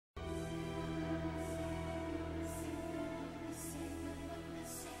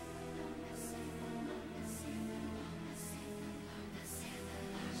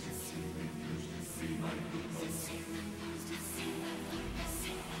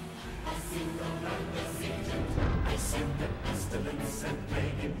I send the pestilence and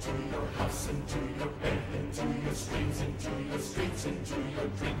plague into your house, into your bed, into your streams, into your streets, into your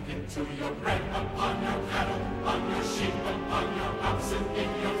drink, into your bread, upon your cattle, on your sheep, upon your oxen, in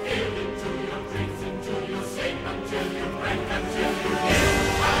your field, into your dreams, into your state, until you break, until you hear.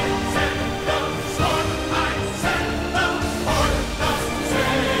 I send the sword, I send the sword, thus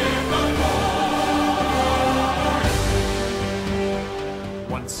saith the Lord.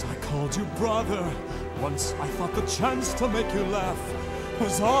 Once I called you brother. Once I thought the chance to make you laugh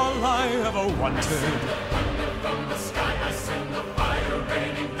was all I ever wanted. I send the thunder from the sky, I send the fire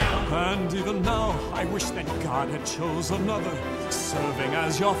raining down. And even now, I wish that God had chose another. Serving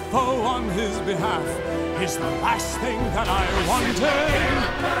as your foe on his behalf is the last thing that I wanted.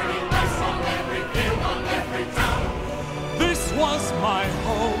 Burning ice on every hill, on every town. This was my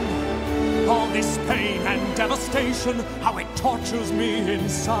home. All this pain and devastation, how it tortures me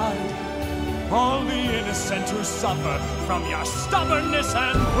inside. All the innocent who suffer from your stubbornness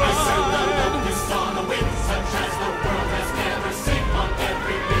and pride. I send the locust on a wind such as the world has never seen. On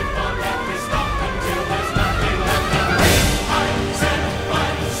every leaf, on every stalk, until there's nothing left of green. I send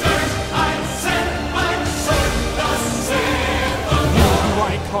my sword, I send my sword, thus saith the Lord. You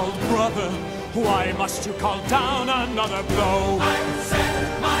I called brother, why must you call down another blow? I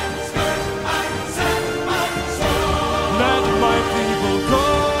send my sword, I send my sword. Let my people go.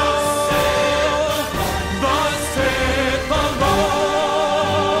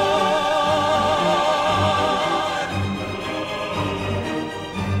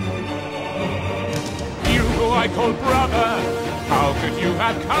 I call brother, how could you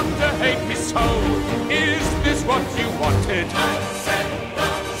have come to hate me so? Is this what you wanted? I send the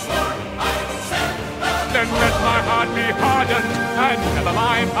sword, I send the Then let my heart be hardened, and never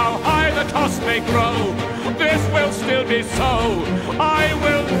mind how high the toss may grow. This will still be so. I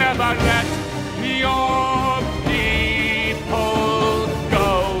will never let your